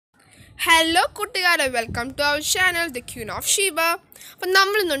Hello, Kutigara. Welcome to our channel, The Queen of Sheba. We are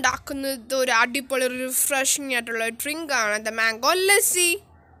refreshing drink, the mango Lassi.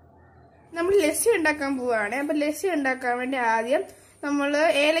 We are Lassi. Lassi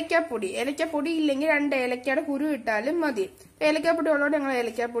Eleka pudi. Eleka pudi illengi and eleka kuru italem madi. Eleka pudi alone and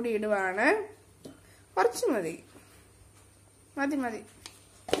eleka pudi iduvana. What's madi? Madi.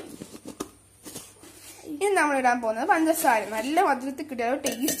 In the Ramona, Pandasari, my love with the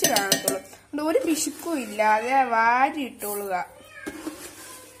taste around. No Pishiku illa, they are wide tolga.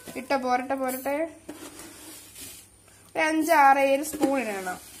 It a porta. Ranjar a spoon in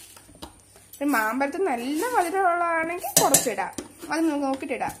an. Remember the Nella Porceda. I'll look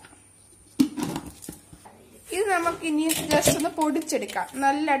it up. This is just on the potted chedica.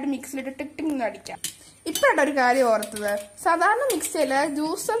 Null mix little ticking nadica. ഇപ്പഴൊരു കാര്യം ഓർത്തത് സാധാരണ മിക്സിയിൽ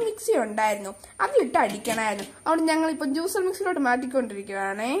juicer mixie ഉണ്ടായിരുന്നു അതിലിട്ട് അടിക്കണമായിരുന്നു അതുകൊണ്ട് ഞങ്ങൾ ഇപ്പം juicer മിക്സിയിലോട്ട്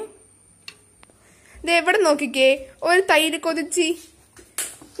മാറ്റിക്കൊണ്ടിരിക്കുകയാണേ ഇത് എവിടെ നോക്കിക്കേ ഒരു തൈര് കൊതിച്ചി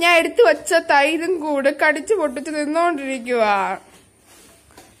ഞാൻ എടുത്തു വെച്ച തൈരും കൂടെ കടിച്ചു പൊട്ടിച്ച് നിന്നോണ്ടിരിക്കുക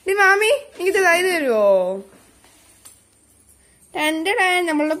മാമി എനിക്ക് തൈര് തരുമോ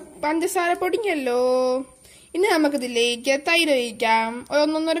നമ്മള് പഞ്ചസാര പൊടിഞ്ഞല്ലോ ഇനി നമുക്കിതിലേക്ക് തൈര് ഒഴിക്കാം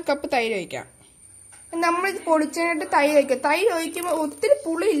 1.5 കപ്പ് തൈര് ഒഴിക്കാം നമ്മൾ ഇത് പൊടിച്ചിട്ട് തൈര് ഒഴിക്കുക തൈര് ഒഴിക്കുമ്പോൾ ഒത്തിരി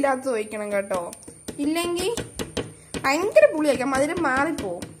പുളി ഇല്ലാത്ത ഒഴിക്കണം കേട്ടോ ഇല്ലെങ്കിൽ ഭയങ്കര പുളി ഒഴിക്കാം അതിൽ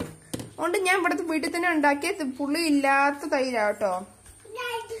മാറിപ്പോവും അതുകൊണ്ട് ഞാൻ ഇവിടുത്തെ വീട്ടിൽ തന്നെ ഉണ്ടാക്കിയ പുളി ഇല്ലാത്ത തൈരാ കേട്ടോ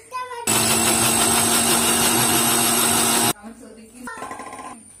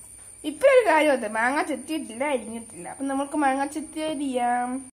ഇപ്പൊരു കാര്യം മാങ്ങ ചെത്തിയിട്ടില്ല അരിഞ്ഞിട്ടില്ല അപ്പൊ നമുക്ക് മാങ്ങ ചെത്തി അരിയാം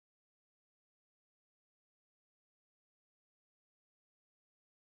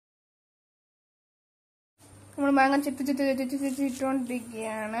നമ്മൾ മാങ്ങ ചെത്തി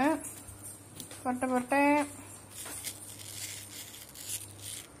ഇട്ടുകൊണ്ടിരിക്കുകയാണ് പൊട്ടെ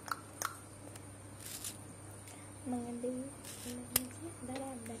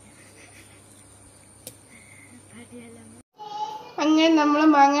അങ്ങനെ നമ്മൾ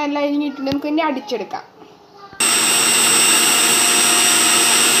മാങ്ങ എല്ലാം അരിഞ്ഞിട്ടുണ്ട് നമുക്ക് ഇനി അടിച്ചെടുക്കാം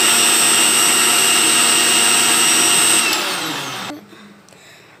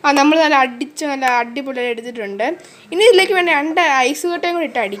നമ്മൾ നല്ല അടിപൊളി എടുത്തിട്ടുണ്ട് ഇനി ഇതിലേക്ക് വേണ്ട 2 ഐസ് കട്ടയും കൂടി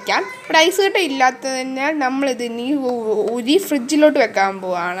ഇട്ട് അടിക്കാം ഇവിടെ ഐസ് കട്ട ഇല്ലാത്തതിനാൽ നമ്മളിത് ഇനി ഉരി ഫ്രിഡ്ജിലോട്ട് വെക്കാൻ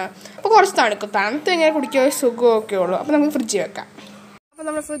പോവാണ് അപ്പോൾ കുറച്ച് തണുത്ത് കഴിഞ്ഞാൽ കുടിക്കാൻ സുഖമൊക്കെ ഉള്ളൂ അപ്പോൾ നമുക്ക് ഫ്രിഡ്ജിൽ വെക്കാം അപ്പോൾ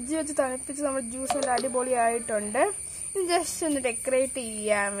നമ്മൾ ഫ്രിഡ്ജിൽ വെച്ച് തണുപ്പിച്ച് നമ്മൾ ജ്യൂസ് നല്ല അടിപൊളിയായിട്ടുണ്ട് ഇത് ജസ്റ്റ് ഒന്ന് ഡെക്കറേറ്റ്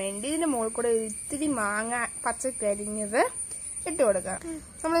ചെയ്യാൻ വേണ്ടി ഇതിൻ്റെ മുകളിൽ കൂടെ ഇത്തിരി മാങ്ങ പച്ചക്കരിഞ്ഞത് ഇട്ട് കൊടുക്കാം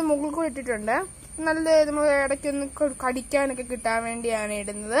നമ്മൾ മുകളിൽ കൂടെ ഇട്ടിട്ടുണ്ട് നല്ല നമ്മൾ ഇടയ്ക്കൊന്ന് കടിക്കാനൊക്കെ കിട്ടാൻ വേണ്ടിയാണ്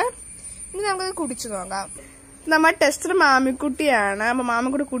ഇടുന്നത് ഇനി നമുക്കത് കുടിച്ചു നോക്കാം നമ്മൾ ടെസ്റ്റർ മാമിക്കുട്ടിയാണ് അപ്പൊ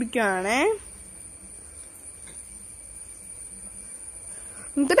മാമിക്കുട്ടി കുടിക്കുവാണേ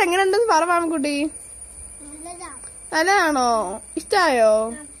എന്നിട്ട് എങ്ങനെയുണ്ടെന്ന് പറ മാമിക്കുട്ടി നല്ലതാണോ ഇഷ്ടായോ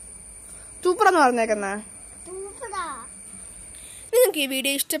സൂപ്പറെന്ന് പറഞ്ഞേക്കുന്ന നിങ്ങൾക്ക് ഈ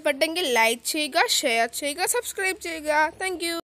വീഡിയോ ഇഷ്ടപ്പെട്ടെങ്കിൽ ലൈക്ക് ചെയ്യുക ഷെയർ ചെയ്യുക സബ്സ്ക്രൈബ് ചെയ്യുക താങ്ക് യു